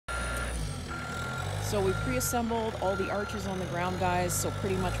So we pre-assembled all the arches on the ground, guys. So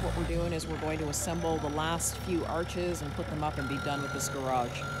pretty much what we're doing is we're going to assemble the last few arches and put them up and be done with this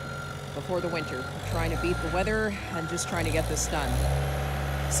garage before the winter. We're trying to beat the weather and just trying to get this done.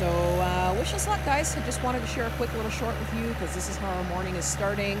 So wish us luck, guys. I just wanted to share a quick little short with you because this is how our morning is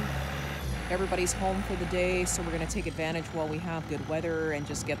starting. Everybody's home for the day, so we're going to take advantage while we have good weather and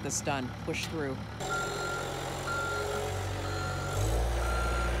just get this done. Push through.